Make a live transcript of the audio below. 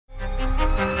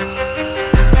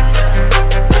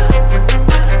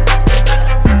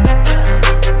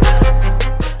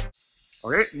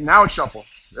now shuffle.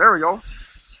 There we go.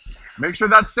 Make sure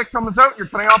that stick comes out. You're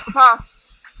cutting off the pass.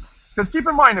 Because keep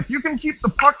in mind, if you can keep the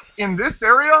puck in this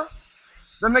area,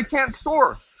 then they can't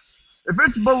score. If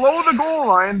it's below the goal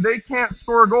line, they can't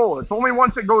score a goal. It's only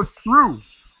once it goes through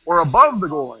or above the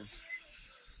goal line.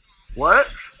 What?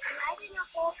 Imagine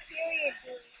a whole period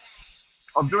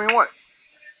Of doing what?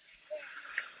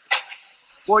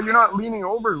 Well, you're not leaning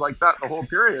over like that the whole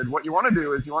period. What you want to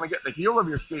do is you want to get the heel of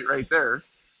your skate right there,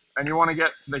 and you want to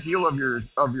get the heel of your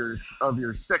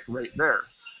stick right there.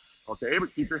 Okay,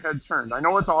 but keep your head turned. I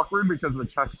know it's awkward because of the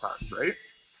chest pads, right?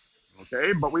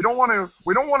 Okay, but we don't want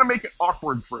to make it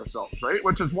awkward for ourselves, right?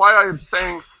 Which is why I'm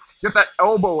saying get that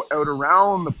elbow out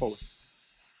around the post,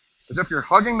 as if you're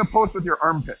hugging the post with your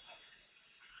armpit.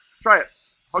 Try it.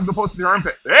 Hug the post with your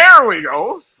armpit. There we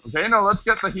go. Okay, now let's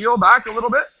get the heel back a little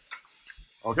bit.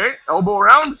 Okay, elbow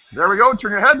around. There we go.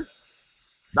 Turn your head.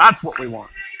 That's what we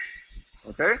want.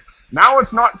 Okay, now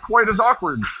it's not quite as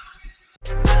awkward.